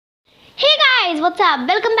guys, what's up?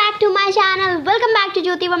 Welcome back to my channel. Welcome back to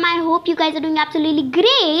Jyoti Verma. I hope you guys are doing absolutely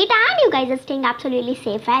great and you guys are staying absolutely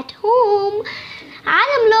safe at home. आज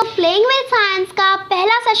हम लोग playing with science का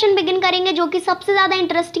पहला session begin करेंगे जो कि सबसे ज़्यादा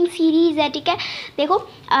इंटरेस्टिंग सीरीज़ है। ठीक है, देखो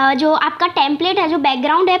जो आपका टेम्पलेट है, जो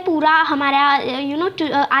बैकग्राउंड है पूरा हमारा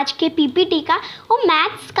आज के पीपीटी का, वो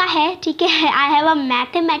मैथ्स का है। ठीक है, I have a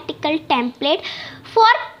mathematical template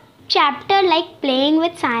for chapter like playing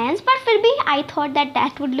with science, but फिर भी I thought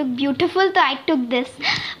that would look beautiful, so I took this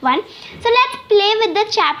one. So let's play with the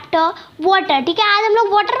chapter water. ठीक है, आज हम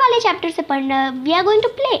लोग water वाले chapter से पढ़ना, we are going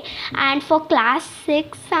to play and for class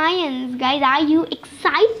 6 science. Guys, are you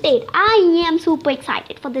excited? I am super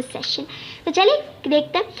excited for this session. तो चलिए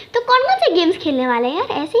देखते हैं तो कौन कौन से गेम्स खेलने वाले हैं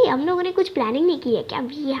यार। ऐसे ही हम लोगों ने कुछ प्लानिंग नहीं की है क्या?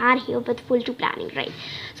 We are here with full to planning, right?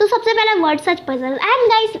 सो सबसे पहले word search puzzle and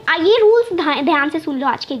guys ये रूल्स ध्यान से सुन लो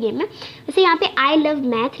आज के गेम में। वैसे यहाँ पे आई लव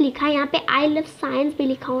मैथ लिखा है, यहाँ पे आई लव साइंस भी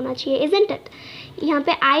लिखा होना चाहिए, इजंट इट? यहाँ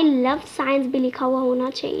पे आई लव साइंस भी लिखा हुआ होना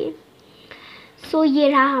चाहिए। सो ये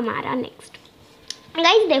रहा हमारा नेक्स्ट।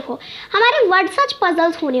 गाइस देखो हमारे वर्ड सर्च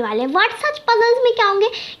पजल्स होने वाले हैं। वर्ड सर्च पजल्स में क्या होंगे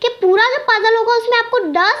कि पूरा जो पजल होगा उसमें आपको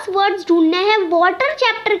 10 वर्ड्स ढूंढने हैं वाटर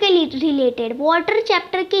चैप्टर के रिलेटेड। वाटर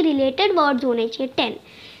चैप्टर के रिलेटेड वर्ड्स होने चाहिए 10।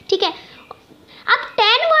 ठीक है, अब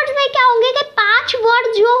 10 वर्ड्स में क्या होंगे कि 5 वर्ड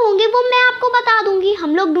जो होंगे वो मैं आपको बता दूंगी,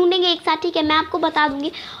 हम लोग ढूंढेंगे एक साथ। ठीक है, मैं आपको बता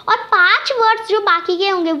दूंगी और 5 वर्ड्स जो बाकी के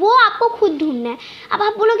होंगे वो आपको खुद ढूंढना है। अब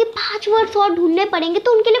आप बोलोगे 5 वर्ड्स और ढूंढने पड़ेंगे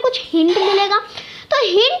तो उनके लिए कुछ हिंट मिलेगा, तो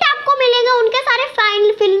हिंट आपको मिलेगा उनके सारे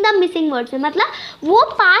फिल द मिसिंग वर्ड्स में। मतलब वो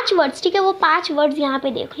 5 वर्ड्स, ठीक है, वो 5 वर्ड्स यहाँ पे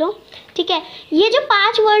देख लो। ठीक है, ये जो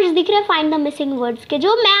 5 वर्ड्स दिख रहे हैं फाइंड द मिसिंग वर्ड्स के,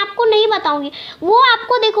 जो मैं आपको नहीं बताऊंगी वो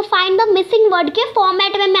आपको देखो फाइंड द मिसिंग वर्ड के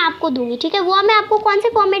फॉर्मेट में मैं आपको दूंगी। ठीक है, वो मैं आपको कौन से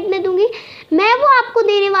फॉर्मेट में दूंगी? मैं वो आपको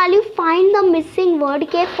देने वाली हूँ फाइंड द मिसिंग वर्ड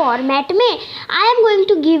के फॉर्मेट में। I am going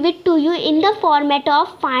to give it to you in the format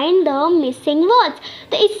of find the missing words.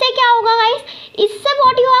 तो इससे क्या होगा गाइस, इससे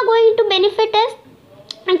what you are going to benefit is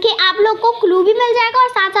कि आप लोग को क्लू भी मिल जाएगा और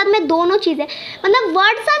साथ साथ में दोनों चीज़ें, मतलब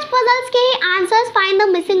वर्ड सर्च पजल्स के ही answers find the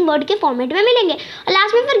missing word के फॉर्मेट में मिलेंगे और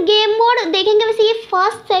लास्ट में फिर गेम बोर्ड देखेंगे। वैसे ये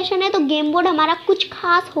फर्स्ट सेशन है तो गेम बोर्ड हमारा कुछ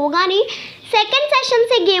खास होगा नहीं, सेकंड सेशन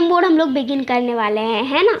से गेम बोर्ड हम लोग बिगिन करने वाले हैं,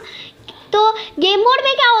 है ना? तो गेम बोर्ड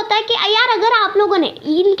में क्या होता है कि यार अगर आप लोगों ने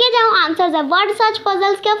इनके जो आंसर्स है वर्ड सर्च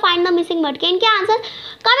पजल्स के फाइंड द मिसिंग वर्ड के, इनके आंसर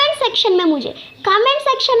कमेंट सेक्शन में मुझे कमेंट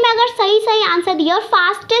सेक्शन में अगर सही सही आंसर दिया और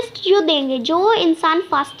फास्टेस्ट जो देंगे, जो इंसान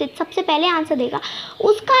फास्टेस्ट सबसे पहले आंसर देगा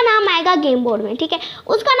उसका नाम आएगा गेम बोर्ड में। ठीक है,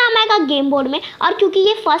 उसका नाम आएगा गेम बोर्ड में। और क्योंकि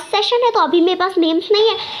ये फर्स्ट सेशन है तो अभी मेरे पास नेम्स नहीं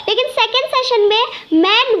है, लेकिन सेकेंड सेशन में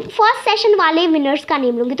मैं फर्स्ट सेशन वाले विनर्स का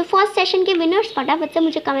नेम लूँगी। तो फर्स्ट सेशन के विनर्स फटाफट से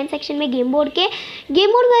मुझे कमेंट सेक्शन में गेम बोर्ड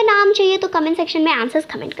का नाम चाहिए तो कमेंट सेक्शन में आंसर्स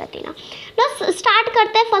कमेंट कर देना। तो स्टार्ट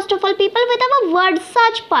करते हैं first of all people with our word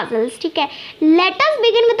search puzzles. ठीक है, let us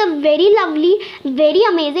begin with a very lovely very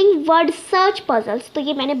amazing word search puzzles. तो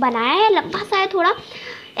ये मैंने बनाया है, लंबा सा है थोड़ा।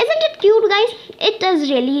 Isn't it cute guys? It is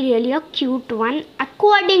really a cute one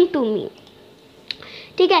according to me.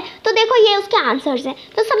 ठीक है, तो देखो ये उसके आंसर्स हैं।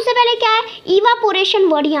 तो सबसे पहले क्या है, इवापोरेशन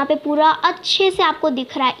वर्ड यहाँ पे पूरा अच्छे से आपको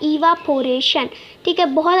दिख रहा है, इवापोरेशन। ठीक है,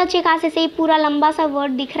 बहुत अच्छे खासे से पूरा लंबा सा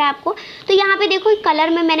वर्ड दिख रहा है आपको। तो यहाँ पे देखो कलर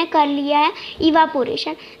में मैंने कर लिया है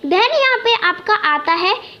इवापोरेशन। देन यहाँ पे आपका आता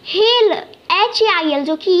है हेल, HAIL,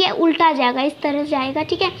 जो कि ये उल्टा जाएगा, इस तरह से जाएगा।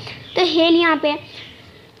 ठीक है, तो हेल यहाँ पे।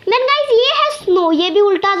 देन गाइज ये है स्नो, ये भी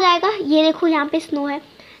उल्टा जाएगा, ये देखो यहाँ पे स्नो है।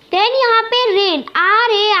 देन यहाँ पे रेन,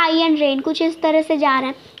 RAIN, रेन, कुछ इस तरह से जा रहा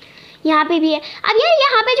है, यहाँ पे भी है। अब यार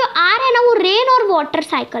यहाँ पे जो R है ना वो रेन और वाटर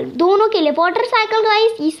साइकिल दोनों के लिए। वाटर साइकिल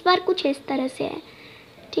गाइस इस बार कुछ इस तरह से है।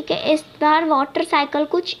 ठीक है, इस बार वाटर साइकिल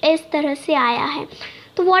कुछ इस तरह से आया है।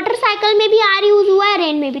 तो वाटर साइकिल में भी R यूज़ हुआ है,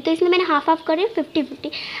 रेन में भी, तो इसलिए मैंने हाफ करे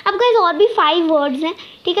 50-50। अब गाइस और भी 5 वर्ड्स हैं।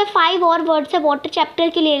 ठीक है, 5 और वर्ड्स है वाटर चैप्टर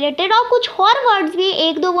के रिलेटेड और कुछ और वर्ड्स भी,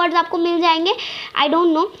 1-2 वर्ड्स आपको मिल जाएंगे, आई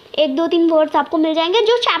डोंट नो, 1-2-3 वर्ड्स आपको मिल जाएंगे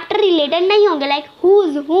जो चैप्टर रिलेटेड नहीं होंगे, लाइक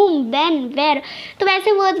हुज, हुम, व्हेन, वेयर। तो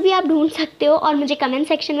वैसे वर्ड्स भी आप ढूंढ सकते हो और मुझे कमेंट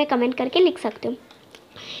सेक्शन में कमेंट करके लिख सकते हो।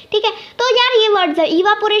 ठीक है, तो यार ये वर्ड्स है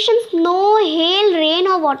इवापोरेशन, स्नो, हेल, रेन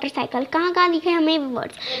और वाटर साइकिल। कहाँ कहाँ दिखे हमें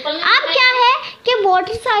वर्ड्स? अब क्या है कि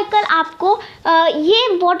वाटर साइकिल आपको ये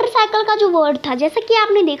वाटर साइकिल का जो वर्ड था, जैसा कि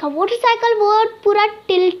आपने देखा वाटर साइकिल वर्ड पूरा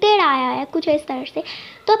टिल्टेड आया है कुछ इस तरह से।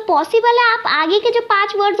 तो पॉसिबल है आप आगे के जो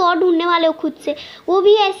 5 वर्ड्स और ढूंढने वाले हो खुद से वो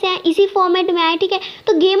भी ऐसे हैं, इसी फॉर्मेट में आए। ठीक है,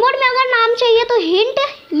 तो गेम बोर्ड में अगर नाम चाहिए तो हिंट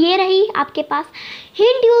ये रही आपके पास,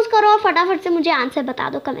 हिंट यूज़ करो और फटाफट से मुझे आंसर बता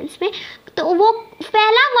दो कमेंट्स में। तो वो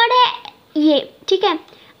पहला वर्ड है ये। ठीक है,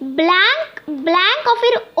 ब्लैंक, ब्लैंक और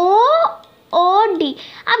फिर OD।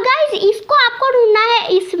 अब गाइज इसको आपको ढूंढना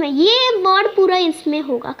है इसमें, ये वर्ड पूरा इसमें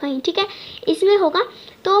होगा कहीं। ठीक है, इसमें होगा।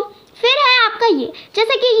 तो फिर है आपका ये,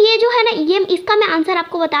 जैसे कि ये जो है ना, ये इसका मैं आंसर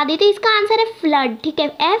आपको बता देती हूँ। इसका आंसर है फ्लड, ठीक है,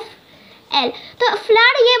 FL। तो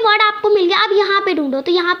फ्लड ये वर्ड आपको मिल गया। अब यहाँ पे ढूंढो,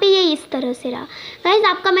 तो यहाँ पे ये इस तरह से रहा। गाइस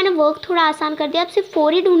आपका मैंने वर्क थोड़ा आसान कर दिया, अब सिर्फ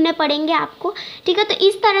 4 ही ढूंढने पड़ेंगे आपको, ठीक है। तो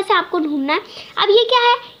इस तरह से आपको ढूंढना है। अब ये क्या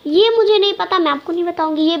है, ये मुझे नहीं पता, मैं आपको नहीं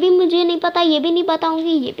बताऊंगी। ये भी मुझे नहीं पता, ये भी नहीं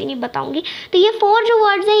बताऊंगी, ये भी नहीं बताऊंगी। तो ये 4 जो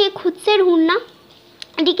वर्ड्स हैं ये खुद से ढूंढना,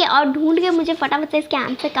 ठीक है, और ढूंढ के मुझे फटाफट से इसके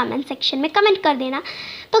आंसर कमेंट सेक्शन में कमेंट कर देना।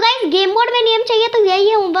 तो गाइस गेम बोर्ड में नियम चाहिए तो यही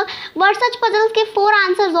है होमवर्क। वर्ड सर्च पजल्स के 4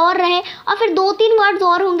 आंसर्स और रहे, और फिर 2-3 वर्ड्स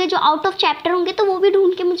और होंगे जो आउट ऑफ चैप्टर होंगे, तो वो भी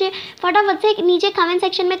ढूंढ के मुझे फटाफट से नीचे कमेंट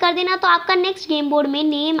सेक्शन में कर देना। तो आपका नेक्स्ट गेम बोर्ड में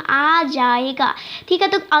नेम आ जाएगा, ठीक है।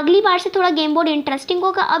 तो अगली बार से थोड़ा गेम बोर्ड इंटरेस्टिंग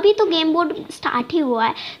होगा, अभी तो गेम बोर्ड स्टार्ट ही हुआ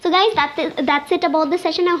है। So guys that's it about this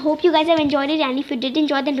session. I hope you guys have enjoyed it, and if you did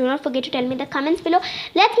enjoy, then do not forget to tell me in the comments below.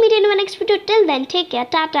 Let's meet in our next video. Till then, take care,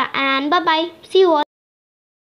 tata, and bye bye. See you all.